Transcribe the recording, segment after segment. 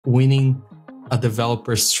winning a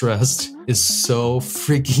developer's trust is so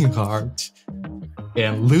freaking hard.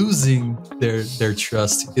 And losing their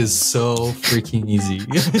trust is so freaking easy.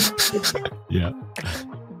 Yeah.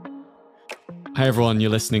 Hi everyone, you're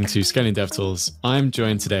listening to Scaling DevTools. I'm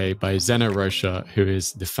joined today by Zeno Rocha, who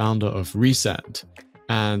is the founder of Resend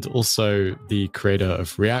and also the creator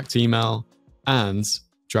of React Email and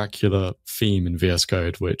Dracula theme in VS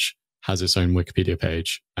Code, which has its own Wikipedia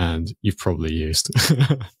page and you've probably used.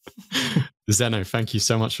 Zeno, thank you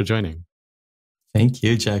so much for joining. Thank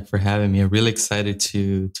you, Jack, for having me. I'm really excited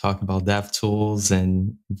to talk about DevTools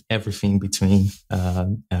and everything between.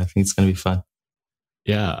 I think it's going to be fun.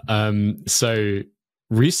 Yeah. So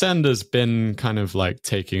Resend has been kind of like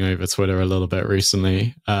taking over Twitter a little bit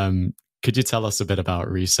recently. Could you tell us a bit about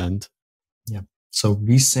Resend? Yeah. So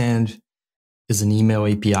Resend is an email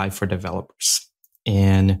API for developers.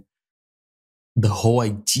 And the whole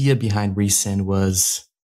idea behind Resend was,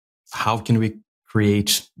 how can we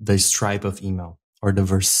create the Stripe of email or the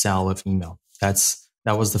Vercel of email? That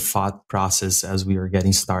was the thought process as we were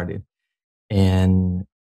getting started. And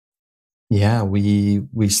yeah, we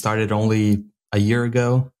started only a year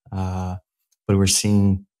ago, but we're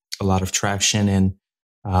seeing a lot of traction. And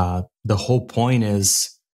the whole point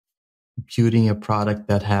is building a product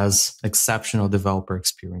that has exceptional developer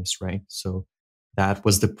experience, right? So that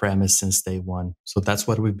was the premise since day one. So that's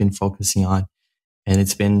what we've been focusing on. And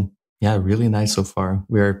it's been, really nice so far.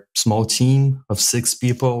 We're a small team of 6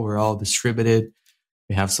 people. We're all distributed.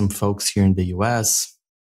 We have some folks here in the US.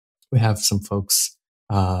 We have some folks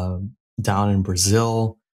down in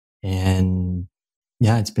Brazil. And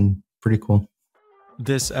it's been pretty cool.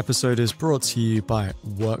 This episode is brought to you by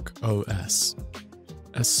WorkOS.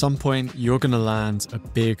 At some point, you're going to land a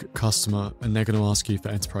big customer and they're going to ask you for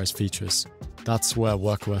enterprise features. That's where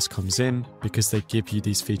WorkOS comes in because they give you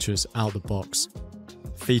these features out the box.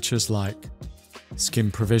 Features like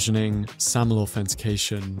skim provisioning, SAML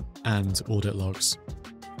authentication, and audit logs.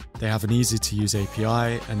 They have an easy-to-use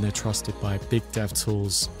API and they're trusted by big dev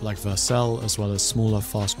tools like Vercel as well as smaller,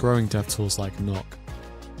 fast-growing dev tools like Knock.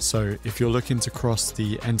 So if you're looking to cross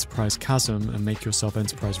the enterprise chasm and make yourself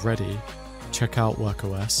enterprise ready, check out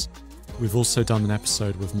WorkOS. We've also done an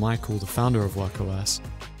episode with Michael, the founder of WorkOS,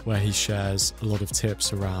 where he shares a lot of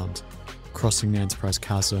tips around crossing the enterprise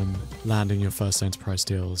chasm, landing your first enterprise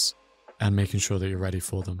deals, and making sure that you're ready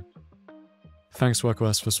for them. Thanks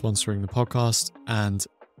WorkOS for sponsoring the podcast, and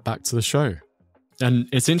back to the show. And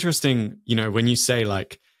it's interesting, when you say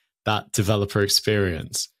like that developer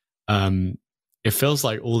experience, it feels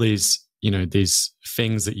like all these, these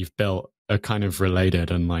things that you've built are kind of related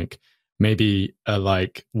and like maybe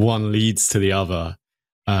like one leads to the other.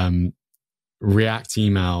 React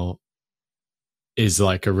Email is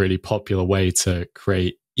like a really popular way to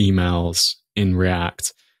create emails in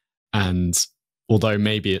React. And although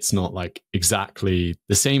maybe it's not like exactly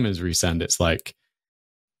the same as Resend, it's like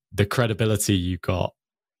the credibility you got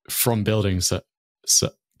from building. So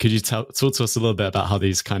could you talk to us a little bit about how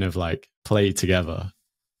these kind of like play together?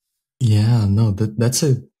 Yeah, no, that's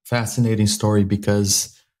a fascinating story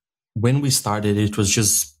because when we started, it was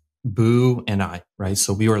just Boo and I, right?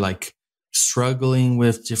 So we were like struggling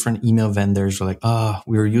with different email vendors. We're like,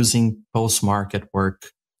 we were using Postmark at work.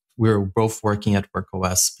 We were both working at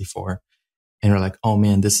WorkOS before. And we're like, oh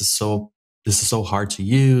man, this is so hard to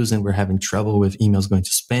use. And we're having trouble with emails going to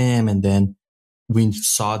spam. And then we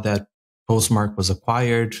saw that Postmark was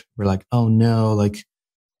acquired. We're like, oh no, like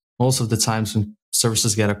most of the times when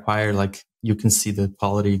services get acquired, like you can see the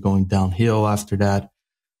quality going downhill after that.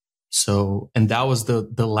 So, and that was the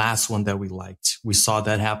last one that we liked. We saw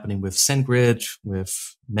that happening with SendGrid,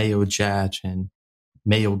 with MailJet and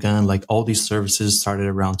Mailgun. Like all these services started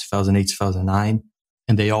around 2008, 2009,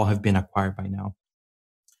 and they all have been acquired by now.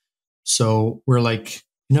 So we're like,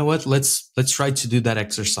 you know what? Let's try to do that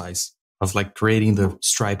exercise of like creating the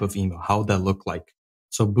Stripe of email. How would that look like?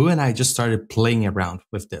 So Boo and I just started playing around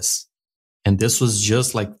with this. And this was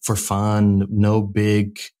just like for fun, no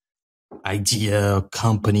big idea,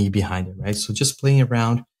 company behind it, right? So just playing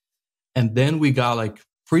around. And then we got like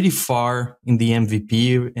pretty far in the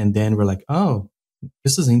MVP. And then we're like, oh,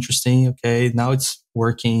 this is interesting. Okay, now it's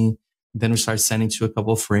working. Then we started sending to a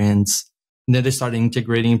couple of friends. And then they started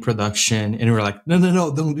integrating in production. And we're like, no,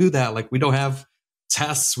 don't do that. Like we don't have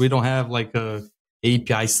tests. We don't have like a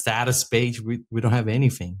API status page. We don't have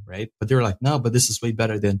anything, right? But they were like, no, but this is way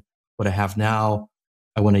better than what I have now.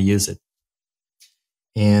 I want to use it.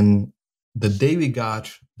 And the day we got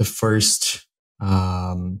the first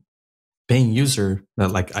paying user that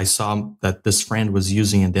like I saw that this friend was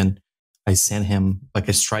using, and then I sent him like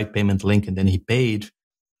a Stripe payment link and then he paid.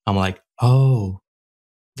 I'm like, oh,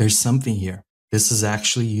 there's something here. This is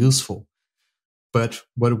actually useful. But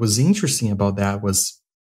what was interesting about that was,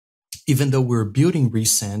 even though we're building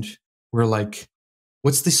Resend, we're like,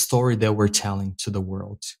 what's the story that we're telling to the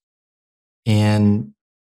world? And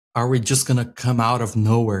are we just going to come out of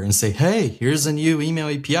nowhere and say, hey, here's a new email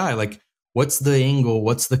API? Like, what's the angle?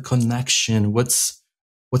 What's the connection? What's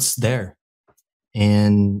there?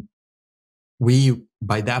 And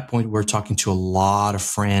by that point, we're talking to a lot of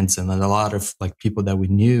friends and a lot of like people that we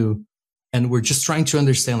knew. And we're just trying to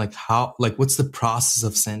understand what's the process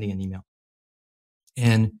of sending an email?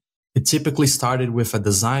 And it typically started with a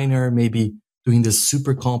designer, maybe doing this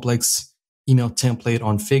super complex email template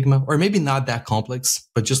on Figma, or maybe not that complex,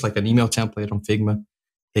 but just like an email template on Figma.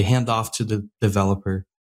 They hand off to the developer.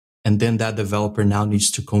 And then that developer now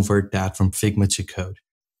needs to convert that from Figma to code.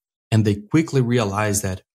 And they quickly realize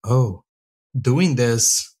that, doing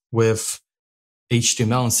this with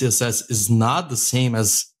HTML and CSS is not the same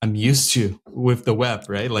as I'm used to with the web,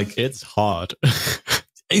 right? Like, it's hard.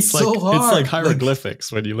 It's so hard. It's like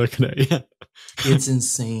hieroglyphics when you look at it. Yeah. It's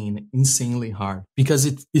insanely hard, because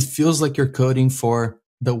it feels like you're coding for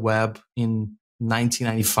the web in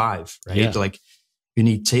 1995, right? Yeah. Like, you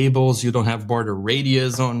need tables, you don't have border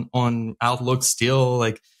radius on Outlook still.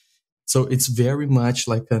 Like, so it's very much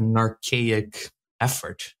like an archaic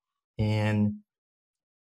effort. But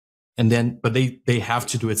they have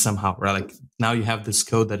to do it somehow, right? Like, now you have this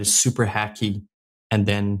code that is super hacky, and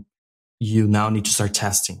then you now need to start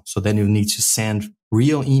testing. So then you need to send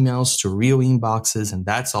real emails to real inboxes, and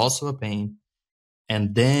that's also a pain.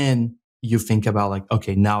 And then you think about like,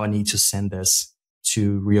 okay, now I need to send this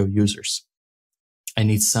to real users. I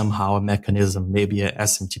need somehow a mechanism, maybe a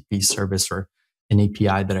SMTP service or an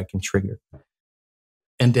API that I can trigger.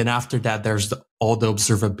 And then after that, there's all the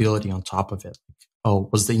observability on top of it. Oh,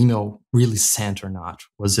 was the email really sent or not?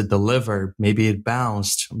 Was it delivered? Maybe it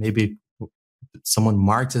bounced. Maybe someone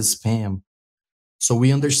marked as spam. So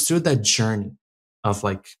we understood that journey of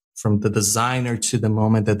like from the designer to the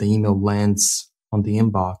moment that the email lands on the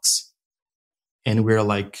inbox. And we're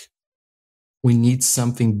like, we need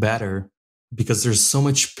something better, because there's so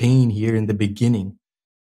much pain here in the beginning.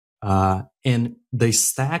 And the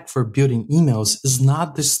stack for building emails is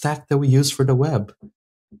not the stack that we use for the web.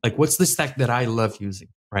 Like, what's the stack that I love using,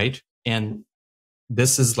 right? And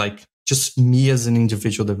this is like just me as an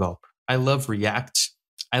individual developer. I love React.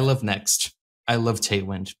 I love Next. I love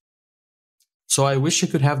Tailwind. So I wish I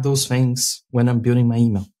could have those things when I'm building my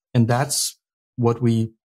email. And that's what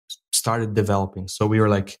we started developing. So we were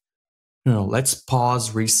like, let's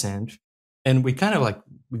pause Resend. And we kind of like,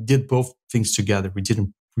 we did both things together. We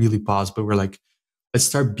didn't really pause, but we're like, let's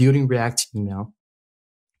start building React email,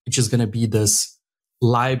 which is going to be this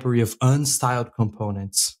library of unstyled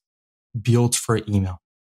components built for email.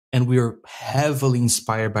 And we were heavily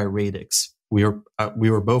inspired by Radix. We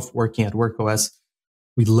were both working at WorkOS.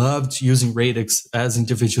 We loved using Radix as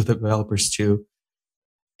individual developers too.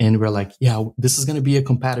 And we're like, yeah, this is going to be a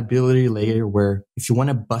compatibility layer where if you want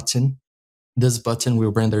a button, this button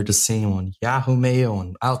will render the same on Yahoo Mail,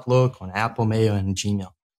 on Outlook, on Apple Mail, and Gmail.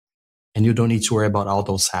 And you don't need to worry about all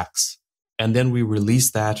those hacks. And then we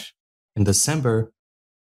released that in December.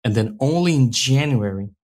 And then only in January,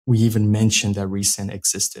 we even mentioned that Resend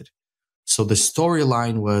existed. So the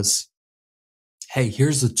storyline was, hey,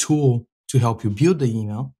 here's a tool to help you build the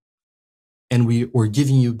email. And we're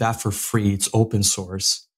giving you that for free. It's open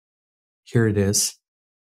source. Here it is.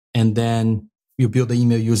 And then you build the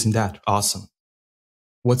email using that. Awesome.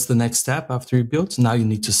 What's the next step after you build? Now you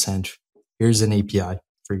need to send. Here's an API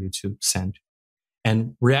for you to send.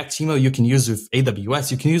 And React email you can use with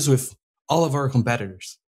AWS. You can use with all of our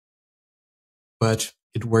competitors. But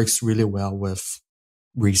it works really well with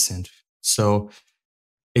Resend. So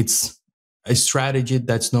it's a strategy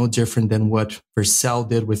that's no different than what Vercel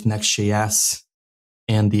did with Next.js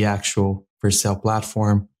and the actual Vercel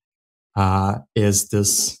platform. Is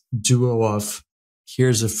this duo of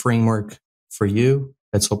here's a framework for you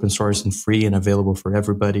that's open source and free and available for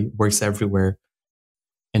everybody, works everywhere.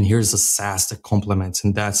 And here's a SaaS that complements.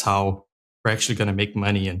 And that's how we're actually going to make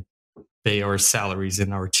money and pay our salaries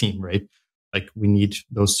in our team, right? Like we need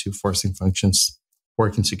those two forcing functions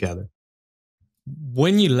working together.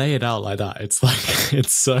 When you lay it out like that, it's like,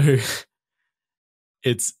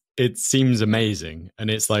 it seems amazing. And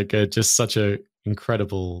it's like just such a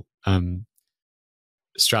incredible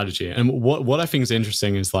strategy. And what I think is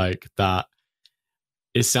interesting is like that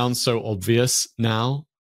it sounds so obvious now.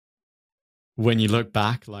 When you look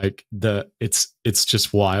back, like it's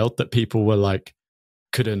just wild that people were like,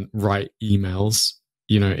 couldn't write emails,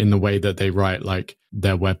 in the way that they write like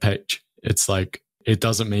their webpage. It's like, it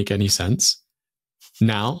doesn't make any sense.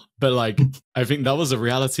 now, but like I think that was a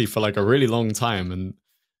reality for like a really long time, and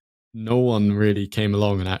no one really came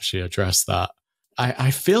along and actually addressed that.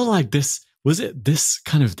 I feel like this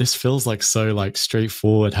feels like so like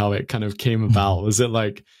straightforward how it kind of came about. Was it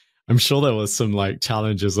like, I'm sure there was some like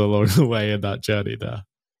challenges along the way in that journey there.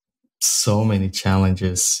 So many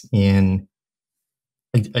challenges. And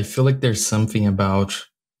I feel like there's something about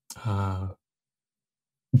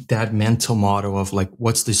that mental model of like,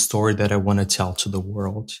 what's the story that I want to tell to the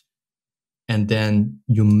world? And then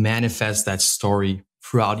you manifest that story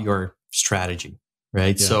throughout your strategy,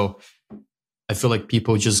 right? Yeah. So I feel like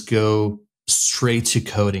people just go straight to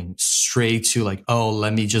coding, straight to like, oh,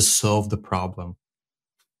 let me just solve the problem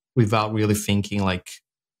without really thinking like,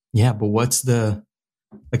 yeah, but what's the,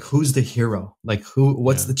 like, who's the hero? Like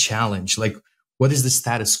what's the challenge? Like, what is the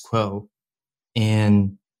status quo?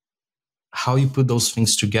 And how you put those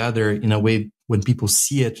things together in a way when people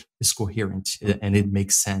see it is coherent and it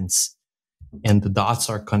makes sense and the dots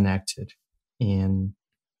are connected. And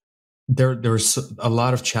there's a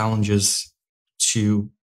lot of challenges to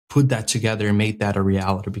put that together and make that a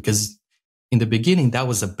reality, because in the beginning that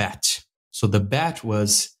was a bet. So the bet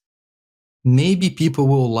was maybe people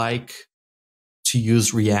will like to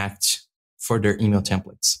use React for their email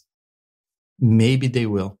templates. Maybe they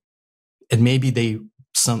will. And maybe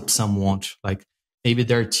some won't. Like maybe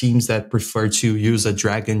there are teams that prefer to use a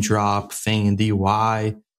drag and drop thing in the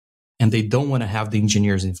UI and they don't want to have the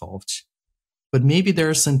engineers involved. But maybe there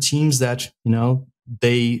are some teams that, you know,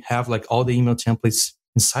 they have like all the email templates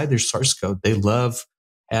inside their source code. They love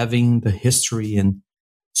having the history. And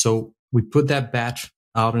so we put that bet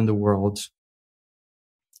out in the world.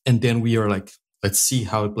 And then we are like, let's see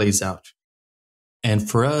how it plays out. And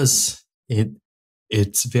for us,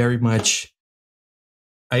 it's very much,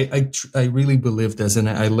 I really believe this. And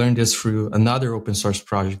I learned this through another open source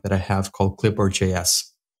project that I have called Clipboardjs.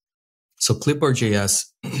 So Clipboardjs,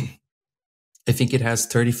 I think it has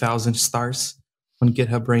 30,000 stars on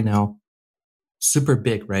GitHub right now. Super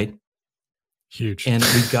big, right? Huge. And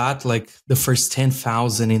we got like the first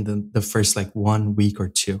 10,000 in the first like 1 week or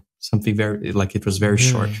two. Something very, like it was very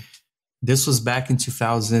short. This was back in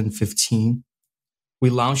 2015. We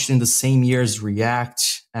launched in the same year as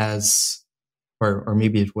React or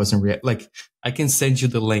maybe it wasn't React. Like I can send you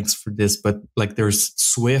the links for this, but like there's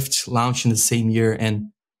Swift launched in the same year, and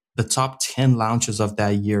the top 10 launches of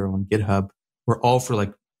that year on GitHub were all for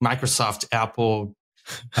like Microsoft, Apple,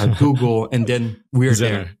 Google, and then we're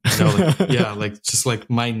Zeno. there. You know, like, yeah, like just like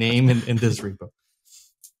my name in this repo.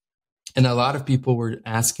 And a lot of people were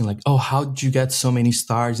asking like, oh, how did you get so many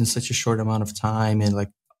stars in such a short amount of time and like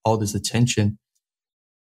all this attention?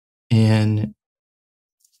 And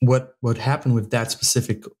what happened with that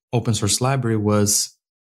specific open source library was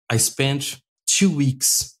I spent 2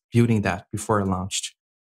 weeks building that before I launched.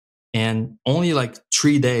 And only like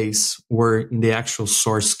 3 days were in the actual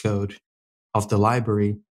source code of the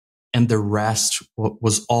library. And the rest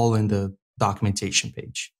was all in the documentation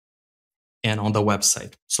page and on the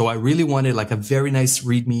website. So I really wanted like a very nice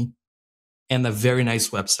README and a very nice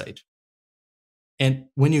website. And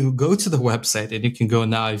when you go to the website, and you can go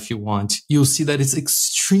now if you want, you'll see that it's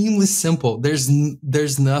extremely simple. There's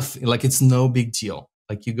nothing, like it's no big deal.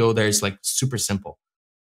 Like you go there, it's like super simple.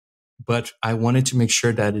 But I wanted to make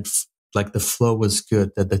sure that like the flow was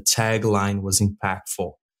good, that the tagline was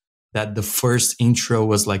impactful, that the first intro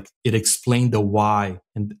was like, it explained the why.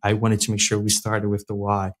 And I wanted to make sure we started with the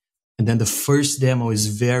why. And then the first demo is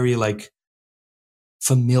very like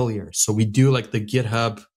familiar. So we do like the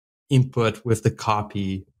GitHub input with the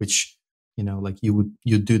copy, which, you know, like you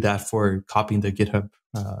do that for copying the GitHub,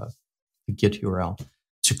 the Git URL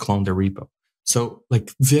to clone the repo. So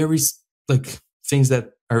like very like things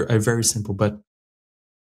that are very simple, but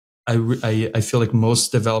I feel like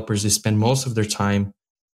most developers, they spend most of their time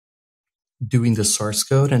doing the source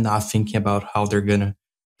code and not thinking about how they're going to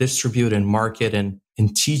distribute and market and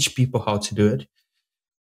teach people how to do it.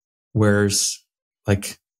 Whereas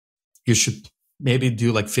like you should maybe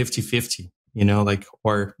do like 50-50, you know, like,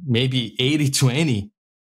 or maybe 80-20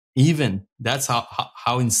 even. That's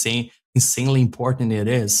how insanely important it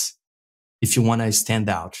is if you want to stand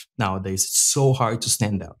out nowadays. It's so hard to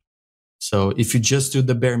stand out. So if you just do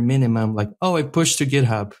the bare minimum, like, oh, I pushed to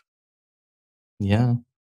GitHub. Yeah,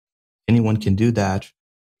 anyone can do that.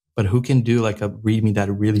 But who can do like a README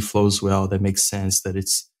that really flows well, that makes sense, that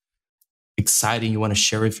it's exciting, you want to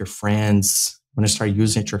share with your friends, want to start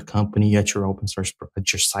using it at your company, at your open source,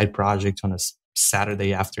 at your side project on a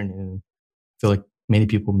Saturday afternoon. I feel like many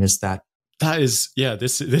people miss that. That is, yeah,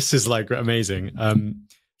 this is like amazing.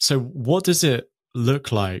 So what does it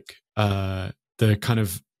look like, the kind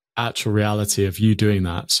of actual reality of you doing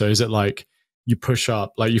that? So is it like you push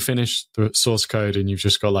up, like you finish the source code and you've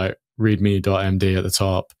just got like readme.md at the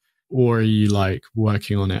top, or are you like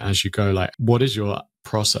working on it as you go? Like, what is your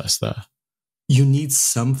process there? You need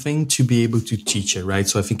something to be able to teach it, right?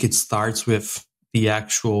 So I think it starts with the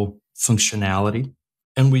actual functionality,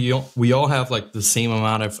 and we all have like the same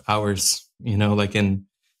amount of hours, like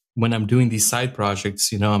when I'm doing these side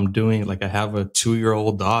projects, I'm doing like, I have a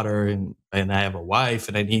 2-year-old daughter and I have a wife,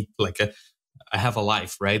 and I need I have a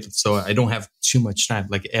life, right? So I don't have too much time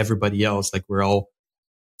like everybody else. Like we're all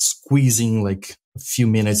squeezing like a few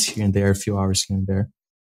minutes here and there, a few hours here and there.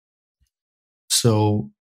 So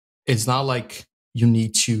it's not like you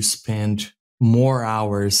need to spend more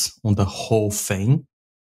hours on the whole thing.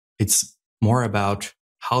 It's more about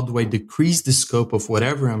how do I decrease the scope of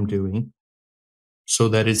whatever I'm doing so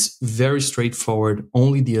that it's very straightforward,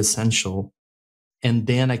 only the essential. And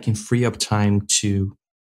then I can free up time to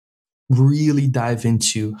really dive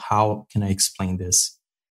into how can I explain this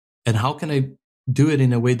and how can I do it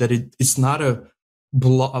in a way that it's not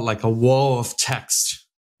like a wall of text.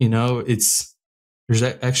 There's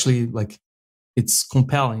actually like, it's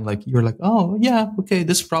compelling. Like you're like, oh yeah, okay,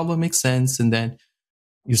 this problem makes sense. And then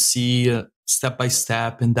you see step by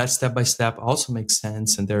step, and that step by step also makes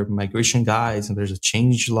sense. And there are migration guides and there's a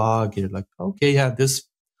change log. You're like, okay, yeah, this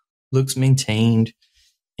looks maintained.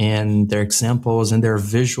 And there are examples, and there are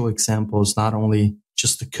visual examples, not only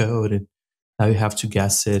just the code. And now you have to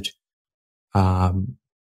guess it. And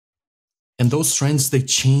those trends, they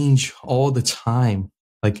change all the time.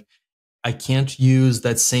 Like I can't use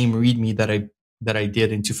that same README that I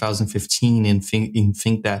did in 2015 and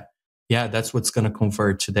think that, yeah, that's what's going to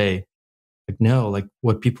convert today. Like, no, like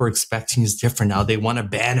what people are expecting is different now. They want a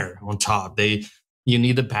banner on top. You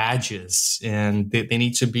need the badges, and they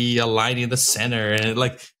need to be aligned in the center. And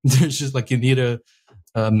like, there's just like, you need a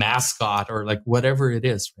mascot or like whatever it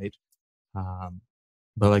is, right?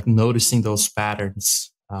 But like noticing those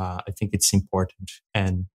patterns, I think it's important,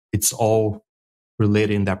 and it's all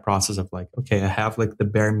related in that process of like, okay, I have like the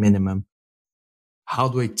bare minimum. How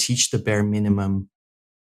do I teach the bare minimum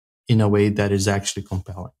in a way that is actually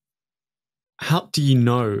compelling? How do you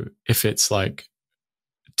know if it's like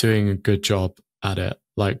doing a good job at it?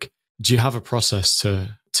 Like, do you have a process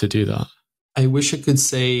to do that? I wish I could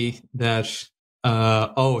say that,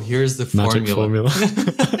 here's the magic formula.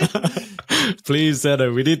 Please,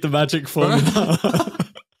 Zeno, we need the magic formula.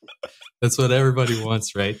 That's what everybody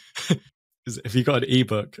wants, right? If you got an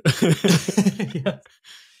ebook. Yeah.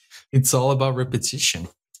 It's all about repetition.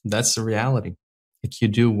 That's the reality. Like you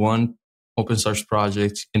do one open source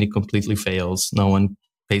project and it completely fails. No one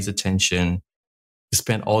pays attention. You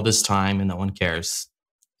spend all this time and no one cares.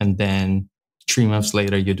 And then 3 months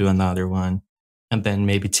later, you do another one. And then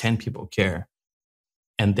maybe 10 people care.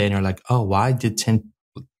 And then you're like, oh, why did 10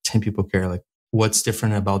 people care? Like, what's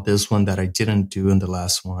different about this one that I didn't do in the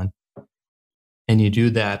last one? And you do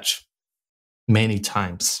that many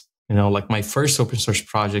times. Like my first open source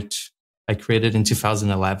project, I created in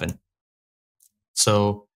 2011.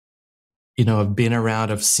 So, I've been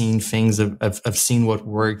around, I've seen things, I've seen what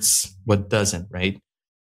works, what doesn't, right?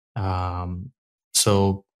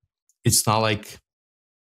 So it's not like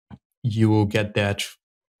you will get that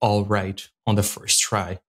all right on the first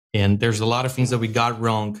try. And there's a lot of things that we got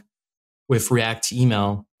wrong with React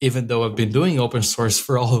email, even though I've been doing open source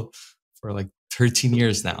for like 13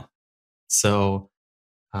 years now. So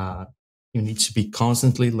you need to be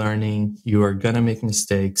constantly learning. You are going to make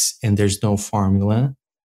mistakes, and there's no formula.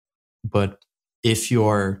 But if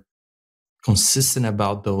you're consistent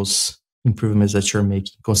about those improvements that you're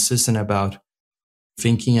making, consistent about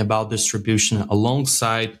thinking about distribution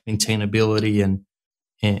alongside maintainability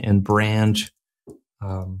and brand,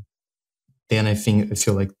 then I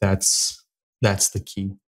feel like that's the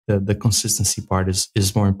key. The consistency part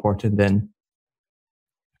is more important than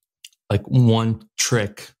like one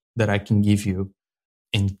trick that I can give you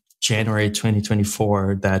in January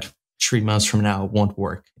 2024 that 3 months from now won't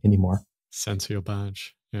work anymore. Censor your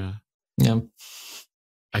badge. Yeah. Yeah.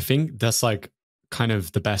 I think that's like kind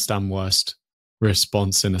of the best and worst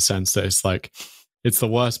response, in a sense that it's like, it's the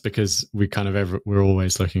worst because we're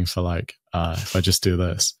always looking for like, if I just do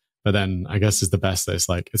this. But then I guess it's the best that it's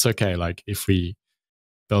like, it's okay. Like if we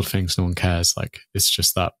build things no one cares, like it's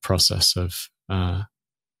just that process of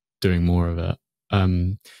doing more of it.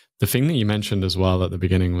 The thing that you mentioned as well at the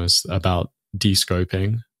beginning was about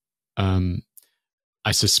descoping.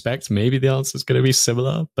 I suspect maybe the answer is going to be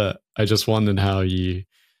similar, but I just wondered how you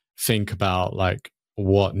think about like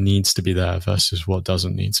what needs to be there versus what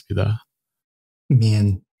doesn't need to be there.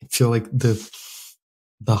 Man, I feel like the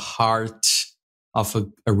heart of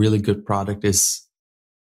a really good product is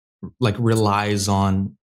like relies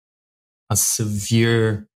on a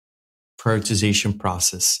severe prioritization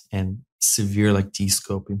process and severe like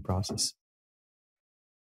descoping process.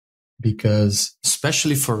 Because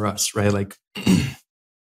especially for us, right? Like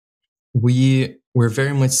we're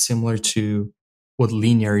very much similar to what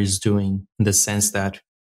Linear is doing in the sense that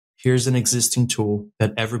here's an existing tool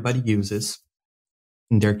that everybody uses,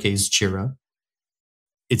 in their case, Jira.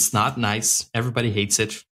 It's not nice. Everybody hates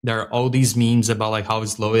it. There are all these memes about like how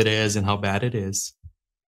slow it is and how bad it is,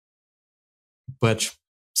 but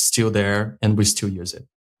still there, and we still use it.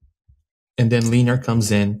 And then Linear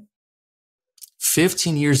comes in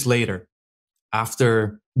 15 years later,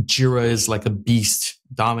 after Jira is like a beast,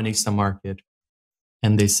 dominates the market,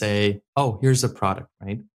 and they say, oh, here's a product,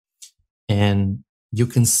 right? And you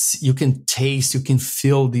can taste, you can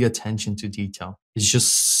feel the attention to detail. It's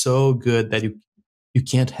just so good that you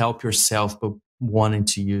can't help yourself but wanting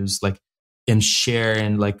to use like and share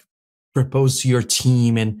and like propose to your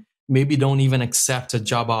team, and maybe don't even accept a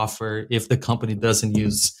job offer if the company doesn't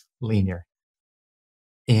use Linear.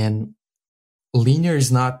 And Linear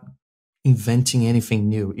is not inventing anything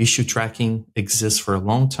new. Issue tracking exists for a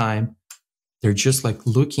long time. They're just like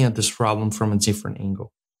looking at this problem from a different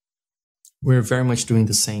angle. We're very much doing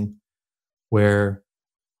the same, where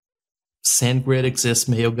SendGrid exists,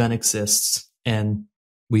 Mailgun exists, and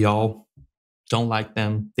we all don't like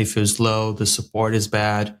them. They feel slow. The support is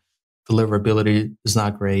bad. Deliverability is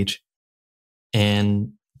not great.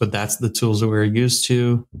 But that's the tools that we're used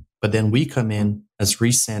to. But then we come in as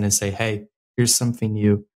Resend and say, hey, here's something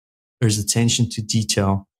new. There's attention to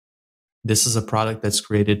detail. This is a product that's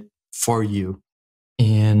created for you.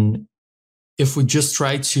 And if we just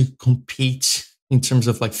try to compete in terms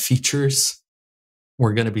of like features,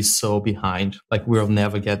 we're going to be so behind. Like we'll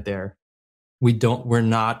never get there. We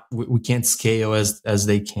can't scale as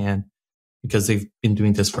they can because they've been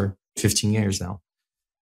doing this for 15 years now.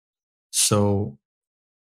 So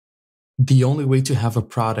the only way to have a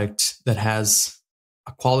product that has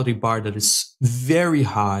a quality bar that is very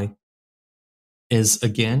high is,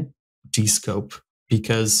 again, descope,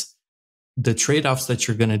 because the trade-offs that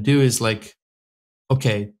you're going to do is like,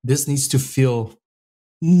 okay, this needs to feel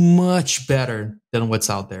much better than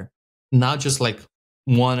what's out there. Not just like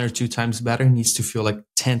 1 or 2 times better, it needs to feel like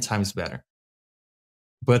 10 times better.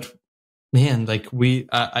 But man, like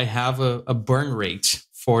I have a burn rate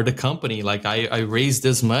for the company. Like I raised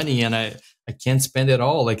this money and I can't spend it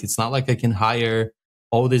all. Like it's not like I can hire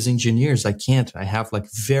all these engineers. I can't. I have like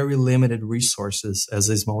very limited resources as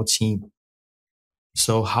a small team.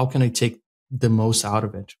 So how can I take the most out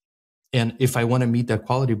of it? And if I want to meet that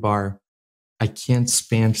quality bar, I can't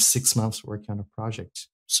spend 6 months working on a project.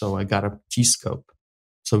 So I got a descope.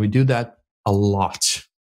 So we do that a lot.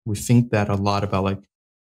 We think that a lot about like,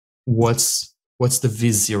 what's the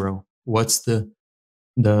V0? What's the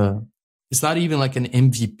it's not even like an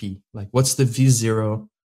MVP. Like what's the V0?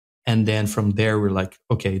 And then from there, we're like,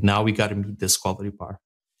 okay, now we got to meet this quality bar.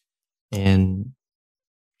 And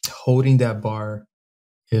holding that bar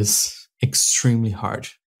is extremely hard,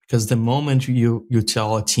 because the moment you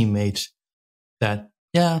tell a teammate that,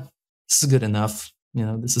 yeah, this is good enough,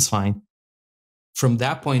 this is fine. From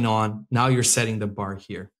that point on, now you're setting the bar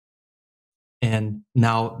here. And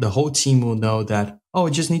now the whole team will know that, oh,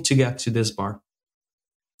 I just need to get to this bar.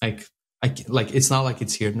 Like it's not like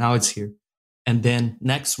it's here. Now it's here. And then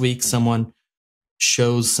next week, someone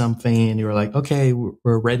shows something and you're like, okay,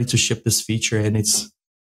 we're ready to ship this feature. And it's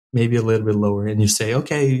maybe a little bit lower. And you say,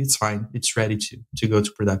 okay, it's fine. It's ready to go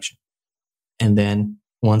to production. And then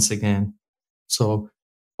once again, so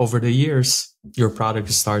over the years, your product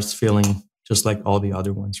starts feeling just like all the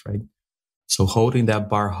other ones, right? So holding that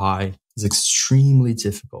bar high is extremely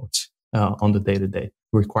difficult on the day-to-day. It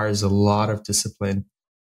requires a lot of discipline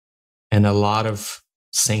and a lot of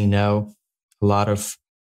saying no, a lot of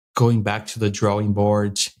going back to the drawing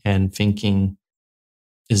board and thinking,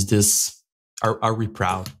 are we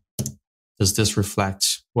proud? Does this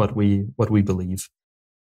reflect what we believe?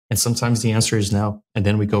 And sometimes the answer is no. And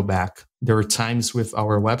then we go back. There are times with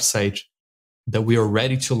our website that we are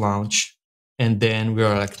ready to launch, and then we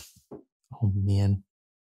are like, oh man,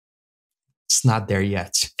 it's not there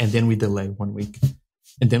yet. And then we delay 1 week.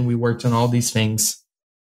 And then we worked on all these things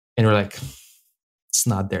and we're like, it's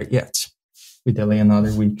not there yet. We delay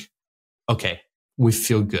another week. Okay, we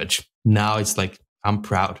feel good. Now it's like, I'm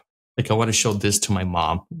proud. Like I want to show this to my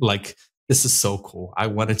mom. Like, this is so cool. I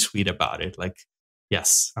want to tweet about it. Like,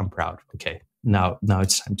 yes, I'm proud. Okay, now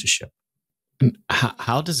it's time to ship.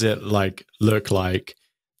 How does it look like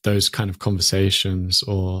those kind of conversations?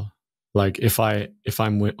 Or like if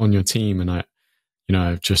I'm on your team and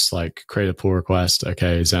just like create a pull request.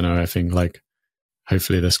 Okay, Zeno, I think like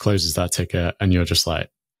hopefully this closes that ticket, and you're just like,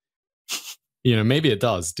 maybe it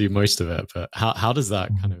does do most of it, but how does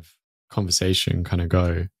that kind of conversation kind of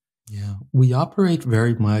go? Yeah, we operate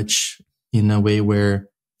very much in a way where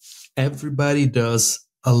everybody does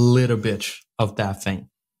a little bit of that thing.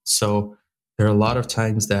 So there are a lot of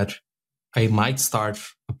times that I might start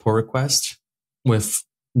a pull request with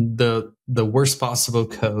the worst possible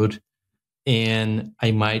code, and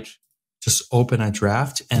I might just open a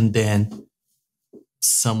draft, and then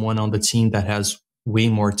someone on the team that has way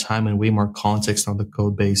more time and way more context on the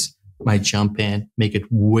code base might jump in, make it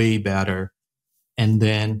way better. And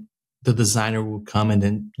then the designer will come and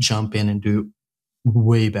then jump in and do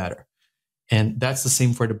way better. And that's the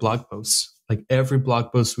same for the blog posts. Like every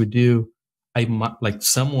blog post we do,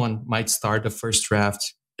 someone might start the first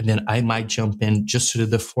draft, and then I might jump in just to do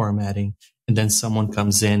the formatting. And then someone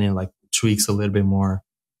comes in and like tweaks a little bit more.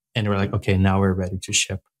 And we're like, okay, now we're ready to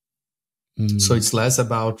ship. So it's less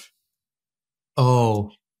about,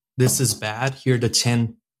 oh, this is bad. Here are the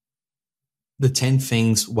 10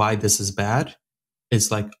 things why this is bad. It's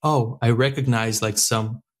like, oh, I recognize like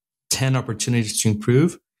some 10 opportunities to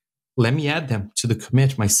improve. Let me add them to the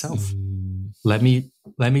commit myself. Let me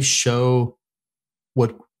show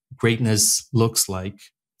what greatness looks like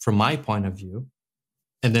from my point of view.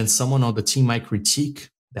 And then someone on the team might critique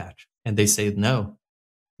that. And they say, no,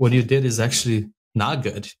 what you did is actually not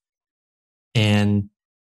good. And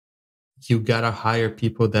you got to hire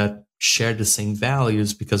people that share the same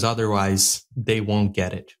values, because otherwise they won't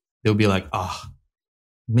get it. They'll be like, oh,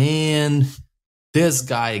 man, this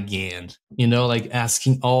guy again, like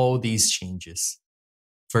asking all these changes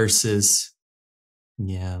versus,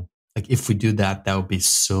 yeah, like if we do that, that would be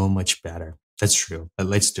so much better. That's true. But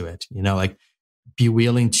let's do it. Like be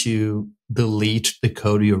willing to delete the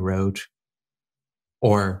code you wrote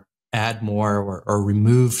or add more or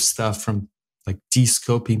remove stuff from like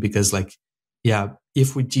descoping, because like, yeah,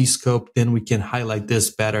 if we descope, then we can highlight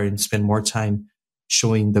this better and spend more time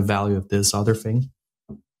showing the value of this other thing.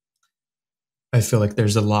 I feel like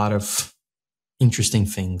there's a lot of interesting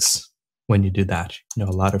things when you do that. A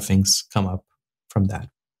lot of things come up from that.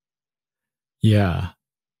 Yeah.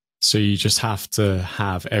 So you just have to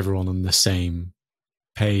have everyone on the same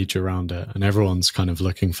page around it, and everyone's kind of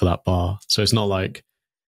looking for that bar. So it's not like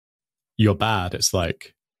you're bad. It's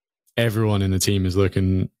like everyone in the team is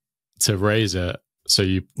looking to raise it. So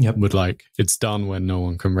you would like, it's done when no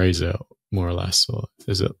one can raise it, more or less. Or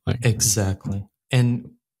is it like... Exactly.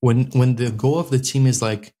 And when the goal of the team is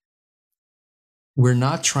like, we're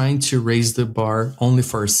not trying to raise the bar only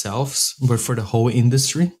for ourselves, but for the whole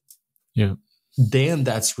industry. Yeah. Then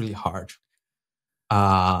that's really hard.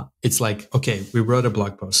 It's like, okay, we wrote a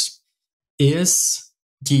blog post. Is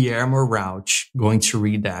Guillermo Rauch going to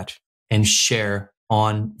read that and share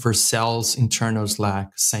on Vercel's internal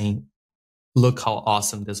Slack saying, look how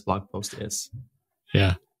awesome this blog post is?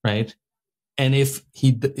 Yeah. Right. And if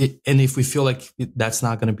we feel like that's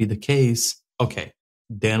not going to be the case, okay,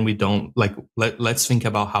 then we don't like, let's think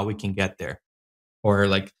about how we can get there. Or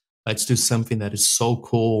like, let's do something that is so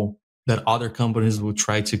cool that other companies will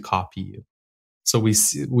try to copy you. So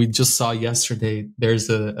we just saw yesterday, there's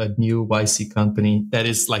a new YC company that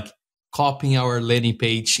is like copying our landing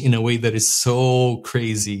page in a way that is so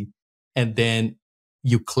crazy. And then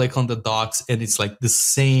you click on the docs and it's like the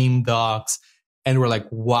same docs. And we're like,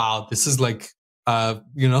 wow, this is like,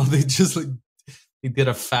 they just like, they did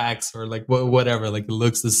a fax or like whatever, like it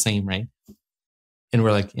looks the same, right? And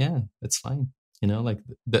we're like, yeah, that's fine. Like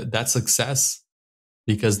that's success,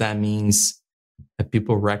 because that means that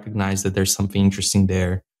people recognize that there's something interesting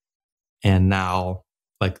there. And now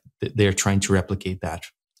like they're trying to replicate that.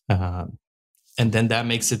 And then that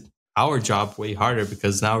makes it our job way harder,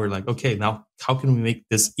 because now we're like, okay, now how can we make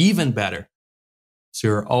this even better? So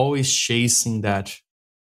you're always chasing that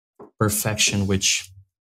perfection, which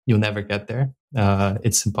you'll never get there.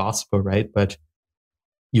 It's impossible, right? But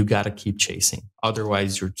you got to keep chasing.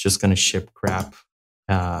 Otherwise, you're just going to ship crap.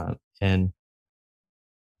 And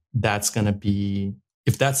that's going to be,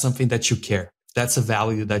 if that's something that you care, if that's a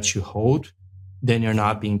value that you hold, then you're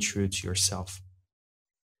not being true to yourself.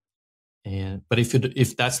 But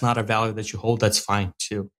if that's not a value that you hold, that's fine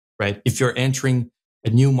too, right? If you're entering a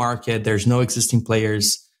new market, there's no existing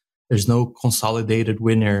players, there's no consolidated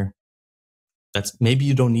winner, that's maybe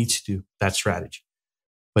you don't need to do that strategy.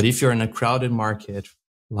 But if you're in a crowded market,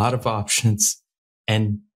 a lot of options,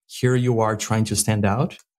 and here you are trying to stand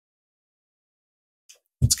out,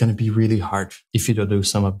 it's going to be really hard if you don't do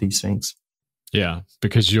some of these things. Yeah,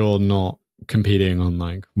 because you're not competing on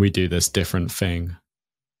like, we do this different thing.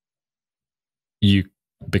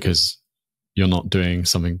 because you're not doing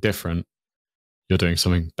something different, you're doing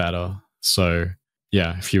something better. So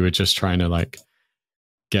yeah, if you were just trying to like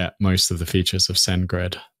get most of the features of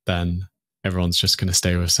SendGrid, then everyone's just going to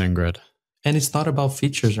stay with SendGrid. And it's not about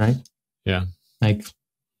features, right? Yeah. Like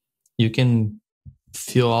you can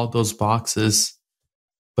fill all those boxes,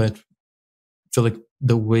 but I feel like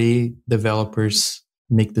the way developers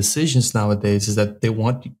make decisions nowadays is that they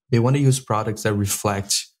want to use products that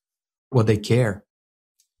reflect what they care.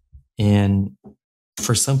 And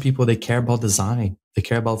for some people, they care about design. They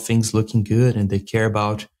care about things looking good, and they care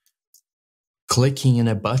about clicking in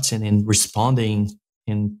a button and responding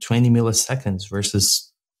in 20 milliseconds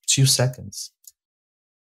versus 2 seconds.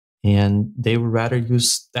 And they would rather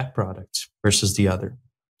use that product versus the other.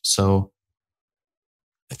 So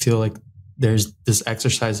I feel like there's this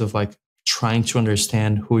exercise of like trying to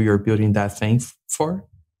understand who you're building that thing for,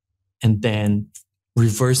 and then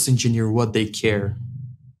reverse engineer what they care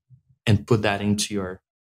and put that into your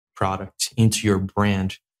product, into your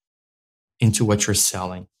brand, into what you're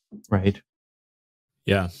selling, right?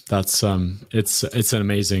 Yeah, that's it's an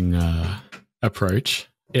amazing approach.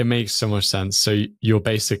 It makes so much sense. So you're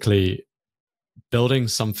basically building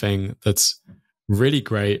something that's really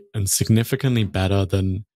great and significantly better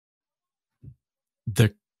than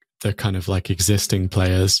the kind of like existing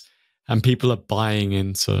players, and people are buying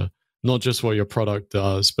into not just what your product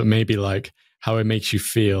does, but maybe like how it makes you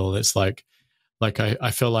feel. It's like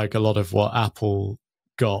I feel like a lot of what Apple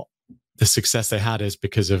got, the success they had, is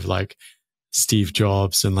because of like Steve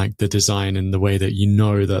Jobs and like the design and the way that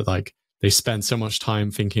that like they spend so much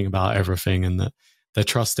time thinking about everything, and that they're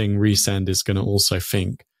trusting Resend is going to also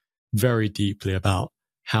think very deeply about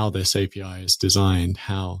how this API is designed.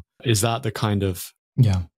 How is that the kind of...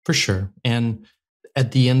 Yeah, for sure. And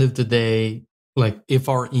at the end of the day, like if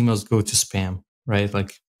our emails go to spam, right?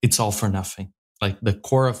 Like it's all for nothing. Like the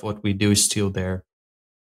core of what we do is still there.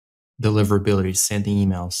 Deliverability, sending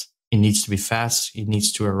emails. It needs to be fast. It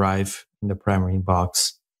needs to arrive in the primary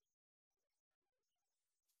inbox.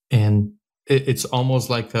 And it's almost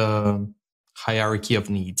like a hierarchy of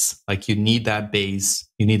needs. Like you need that base,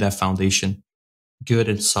 you need that foundation, good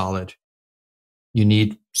and solid. You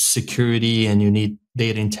need security and you need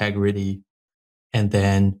data integrity. And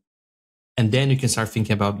then you can start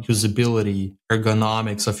thinking about usability,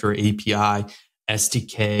 ergonomics of your API,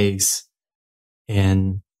 SDKs,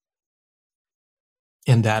 and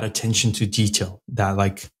that attention to detail, that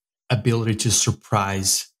like ability to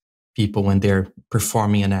surprise people when they're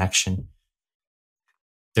performing an action.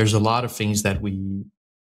 There's a lot of things that we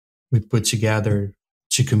put together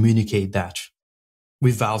to communicate that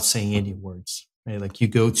without saying any words, right? Like you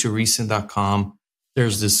go to resend.com,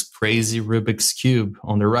 there's this crazy Rubik's Cube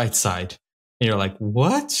on the right side. And you're like,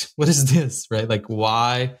 what? What is this, right? Like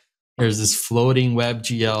why there's this floating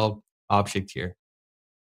WebGL object here?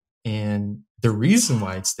 And the reason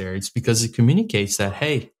why it's there, it's because it communicates that,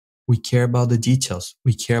 hey, we care about the details.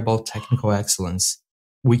 We care about technical excellence.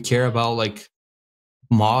 We care about like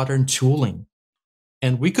modern tooling.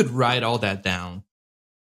 And we could write all that down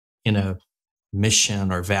in a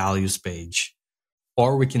mission or values page,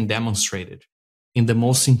 or we can demonstrate it in the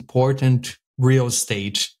most important real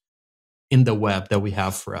estate in the web that we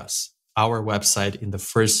have for us, our website in the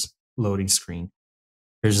first loading screen.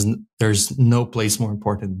 There's no place more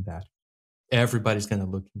important than that. Everybody's going to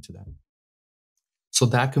look into that. So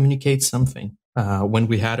that communicates something. When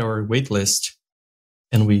we had our wait list,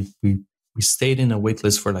 and we stayed in a wait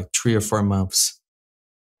list for like 3 or 4 months,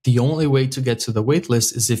 the only way to get to the wait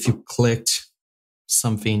list is if you clicked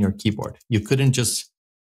something in your keyboard. You couldn't just,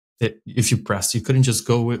 if you pressed, you couldn't just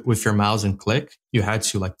go with your mouse and click. You had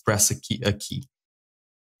to like press a key.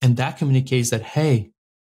 And that communicates that, hey,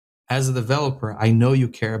 as a developer, I know you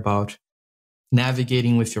care about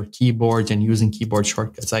navigating with your keyboard and using keyboard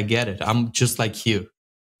shortcuts. I get it. I'm just like you.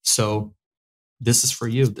 So this is for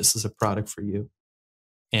you. This is a product for you.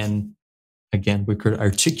 And again, we could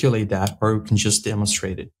articulate that, or we can just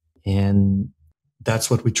demonstrate it. And that's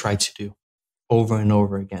what we try to do over and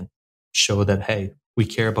over again. Show that, hey, we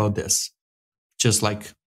care about this, just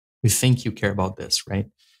like we think you care about this, right?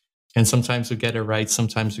 And sometimes we get it right.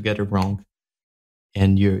 Sometimes we get it wrong.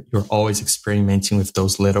 And you're always experimenting with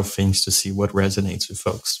those little things to see what resonates with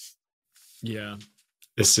folks. Yeah,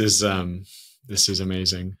 this is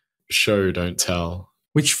amazing. Show, don't tell.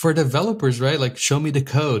 Which for developers, right? Like, show me the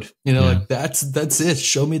code. You know, like that's it.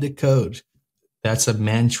 Show me the code. That's a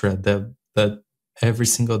mantra that every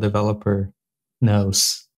single developer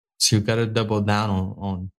knows. So you got to double down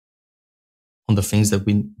on the things that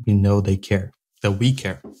we know they care, that we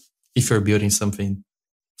care. If you're building something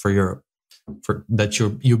for Europe. for that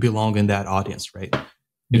you belong in that audience, right?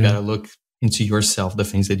 You got to look into yourself, the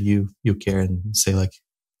things that you care, and say like,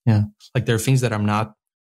 yeah, like there are things that I'm not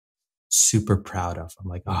super proud of. I'm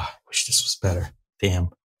like, I wish this was better. Damn.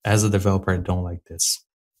 As a developer, I don't like this.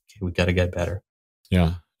 Okay, we got to get better.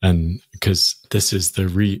 Yeah. And because this is the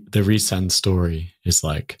Resend story is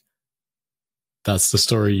like, that's the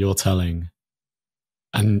story you're telling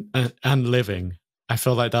and living. I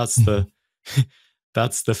feel like that's the,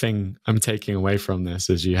 that's the thing I'm taking away from this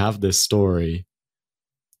is you have this story,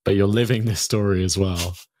 but you're living this story as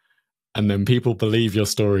well. And then people believe your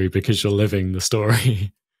story because you're living the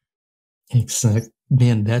story. Exactly.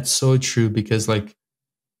 Man, that's so true because like,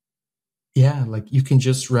 yeah, like you can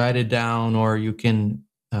just write it down or you can,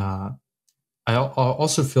 I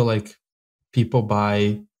also feel like people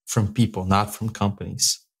buy from people, not from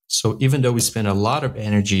companies. So even though we spend a lot of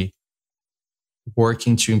energy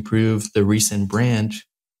working to improve the Resend brand,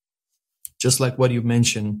 just like what you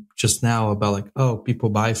mentioned just now about like, oh, people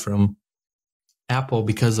buy from Apple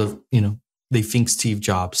because of, they think Steve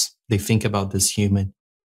Jobs, they think about this human.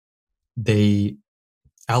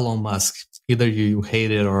 Elon Musk, either you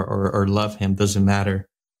hate it or love him, doesn't matter.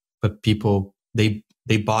 But people, they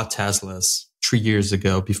bought Teslas 3 years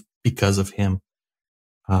ago because of him.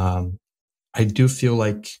 I do feel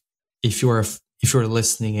like if you're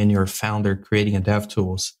listening and you're a founder creating a dev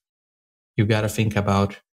tools, you got to think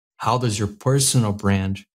about how does your personal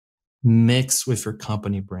brand mix with your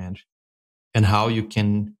company brand and how you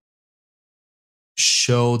can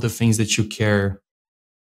show the things that you care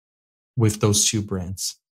with those two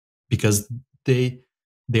brands, because they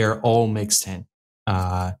are all mixed in.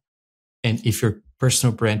 And if your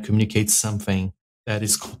personal brand communicates something that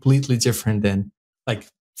is completely different than, like,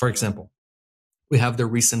 for example, we have the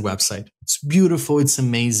Resend website. It's beautiful. It's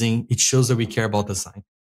amazing. It shows that we care about design.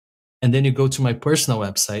 And then you go to my personal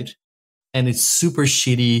website and it's super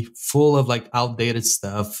shitty, full of like outdated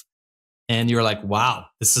stuff. And you're like, wow,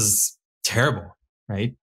 this is terrible,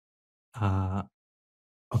 right?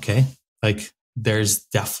 Okay. Like there's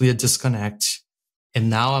definitely a disconnect. And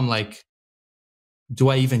now I'm like, do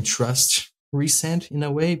I even trust Resend in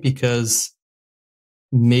a way? Because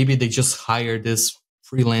maybe they just hired this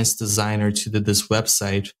freelance designer to do this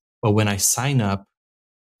website. But when I sign up,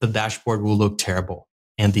 the dashboard will look terrible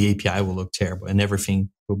and the API will look terrible and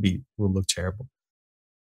everything will look terrible.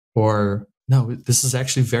 Or no, this is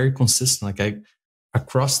actually very consistent. Like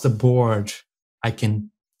across the board, I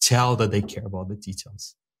can tell that they care about the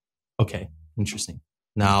details. Okay, interesting.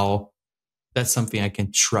 Now that's something I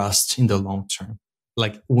can trust in the long term.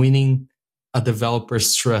 Like winning a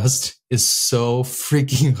developer's trust is so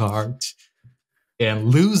freaking hard. And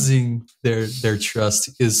losing their trust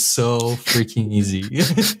is so freaking easy.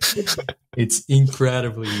 It's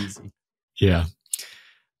incredibly easy. Yeah,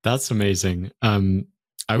 that's amazing.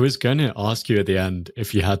 I was going to ask you at the end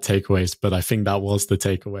if you had takeaways, but I think that was the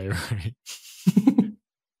takeaway, right?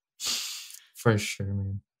 For sure,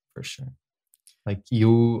 man. For sure. Like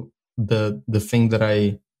the thing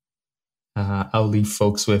that I'll leave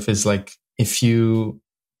folks with is like, if you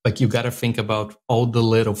got to think about all the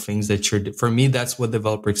little things that for me, that's what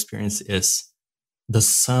developer experience is. The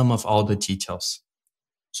sum of all the details.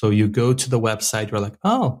 So you go to the website, you're like,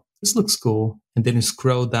 oh, this looks cool. And then you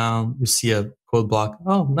scroll down, you see a code block.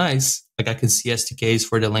 Oh, nice. Like I can see SDKs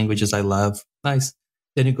for the languages I love. Nice.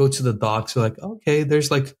 Then you go to the docs, you're like, okay,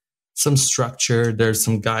 there's like some structure. There's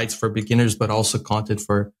some guides for beginners, but also content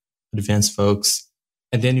for advanced folks.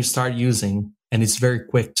 And then you start using, and it's very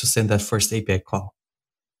quick to send that first API call.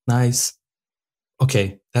 Nice.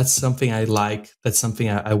 Okay, that's something I like. That's something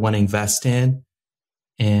I want to invest in.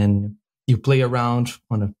 And you play around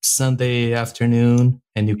on a Sunday afternoon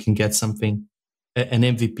and you can get something, an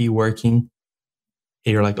MVP working.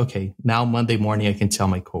 And you're like, okay, now Monday morning, I can tell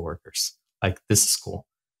my coworkers, like, this is cool.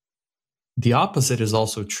 The opposite is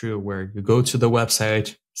also true, where you go to the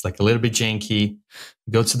website, it's like a little bit janky.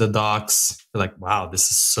 You go to the docs, you're like, wow, this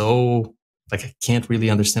is so, like, I can't really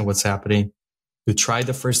understand what's happening. You try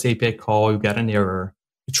the first API call, you get an error.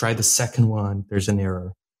 You try the second one, there's an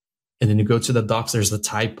error. And then you go to the docs, there's a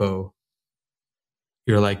typo.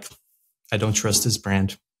 You're like, I don't trust this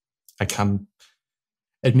brand. And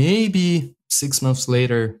maybe 6 months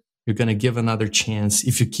later, you're going to give another chance.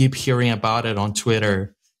 If you keep hearing about it on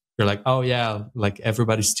Twitter, you're like, oh yeah, like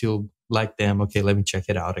everybody still like them. Okay, let me check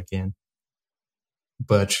it out again.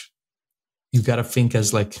 But you got to think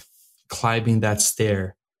as like climbing that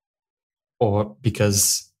stair, or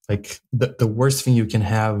because like the worst thing you can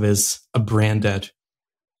have is a brand that,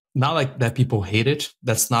 not like that people hate it.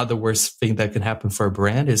 That's not the worst thing that can happen for a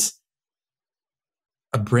brand, is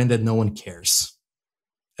a brand that no one cares.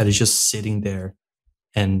 that is just sitting there,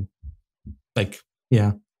 and like,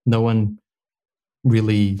 yeah, no one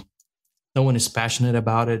is passionate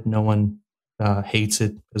about it. No one hates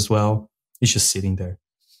it as well. It's just sitting there.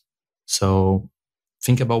 So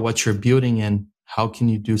think about what you're building and how can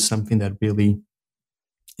you do something that really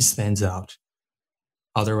stands out.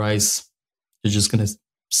 Otherwise, you're just going to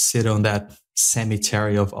sit on that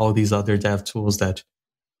cemetery of all these other dev tools that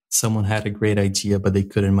someone had a great idea, but they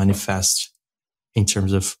couldn't manifest in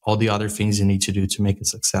terms of all the other things you need to do to make it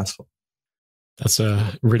successful. That's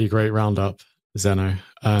a really great roundup, Zeno.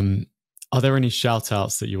 Are there any shout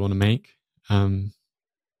outs that you want to make? No,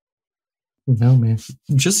 man,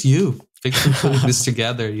 just you. Thanks for putting this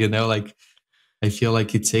together. You know, like, I feel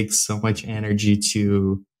like it takes so much energy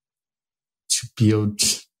to build,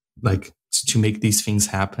 like, to make these things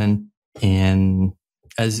happen. And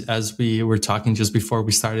as we were talking just before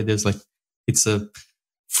we started this, like, it's a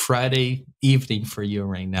Friday evening for you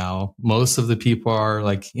right now. Most of the people are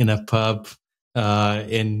like in a pub,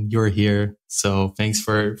 and you're here. So thanks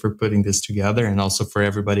for putting this together, and also for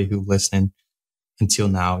everybody who listened until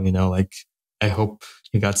now. You know, like, I hope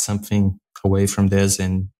you got something away from this.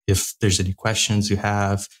 And if there's any questions you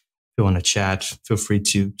have, if you want to chat, feel free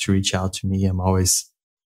to reach out to me. I'm always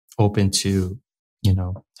open to, you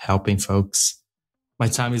know, helping folks. My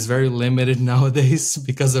time is very limited nowadays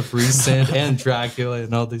because of Resend and Dracula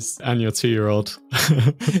and all this. And your 2-year-old.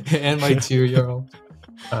 And my 2-year-old.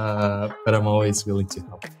 But I'm always willing to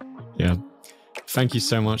help. Yeah. Thank you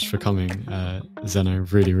so much for coming, Zeno.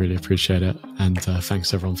 Really, really appreciate it. And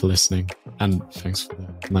thanks everyone for listening. And thanks for the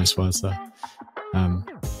nice words there.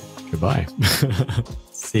 Goodbye.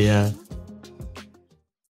 See ya.